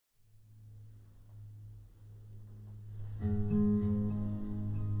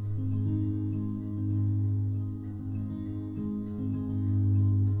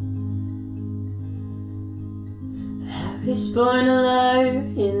was born alive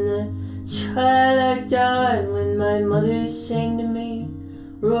in the twilight dawn, when my mother sang to me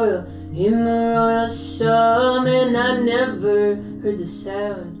royal hymn, a royal psalm, and I never heard the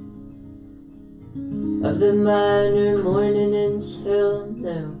sound of the minor morning until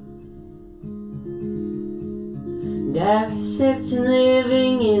now. And I was left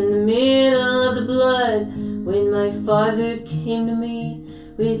living in the middle of the blood when my father came to me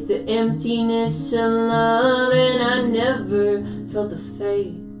with the emptiness of love, and I never felt the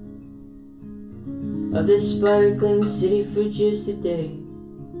fate of this sparkling city for just a day.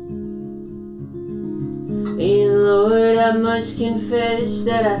 And Lord, I must confess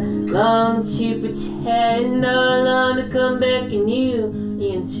that I long to pretend, I long to come back in you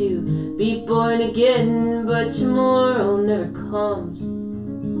and to be born again, but tomorrow never comes,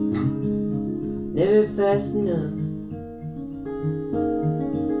 never fast enough.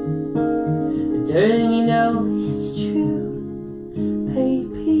 But darling, you know it's true,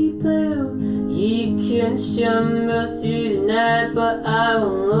 baby blue. You can stumble through the night, but I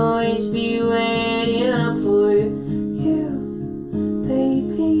will always be waiting up for you,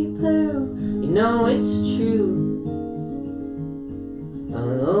 baby blue. You know it's true,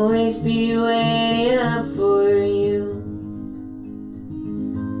 I'll always be waiting up for you.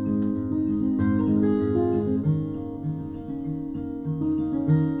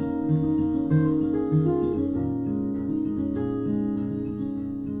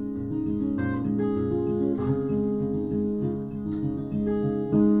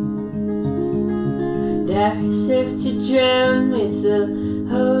 I was left to drown with the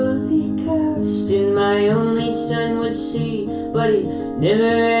Holy Ghost, and my only son would see, but he'd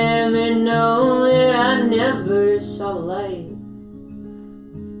never ever know that I never saw the light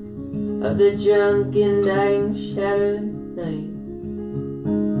of the drunk and dying shattered night.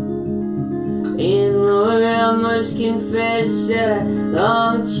 And Lord, I must confess that I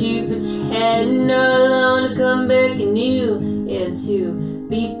long to pretend, I long to come back anew and to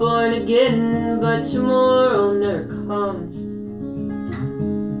be born again, but tomorrow never comes,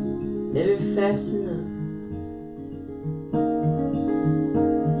 never fast enough.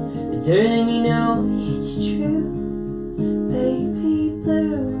 But darling, you know it's true, baby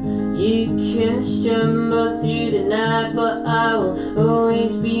blue. You can stumble through the night, but I will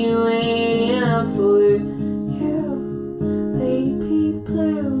always be waiting up for you, baby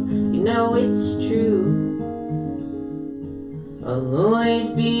blue. You know it's true, I'll always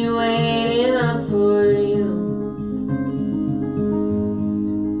be waiting up for you.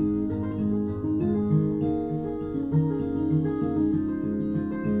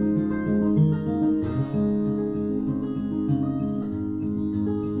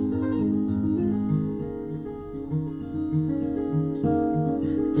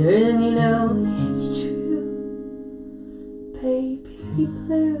 Darling, you know it's true, baby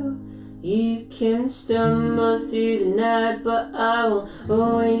blue. You can stumble through the night, but I will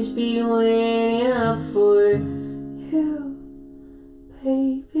always be waiting up for you,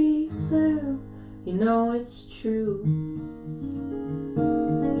 baby blue. You know it's true,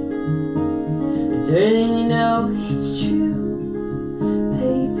 darling, you know it's true,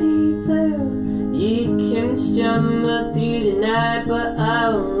 baby blue. You can stumble through the night, but I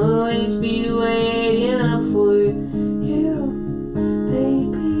will always be waiting up for you,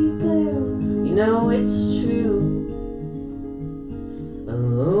 baby blue. You know it's true,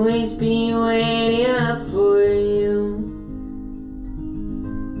 I'll always be waiting up for you.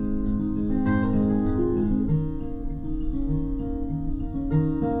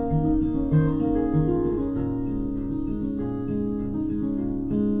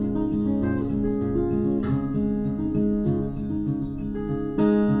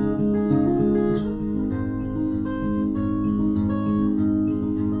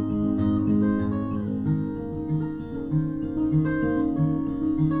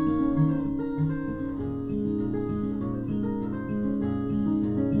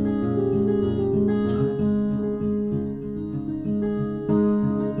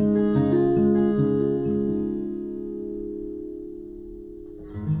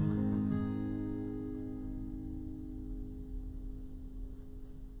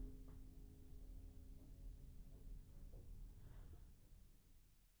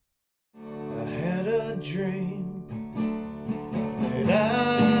 Dream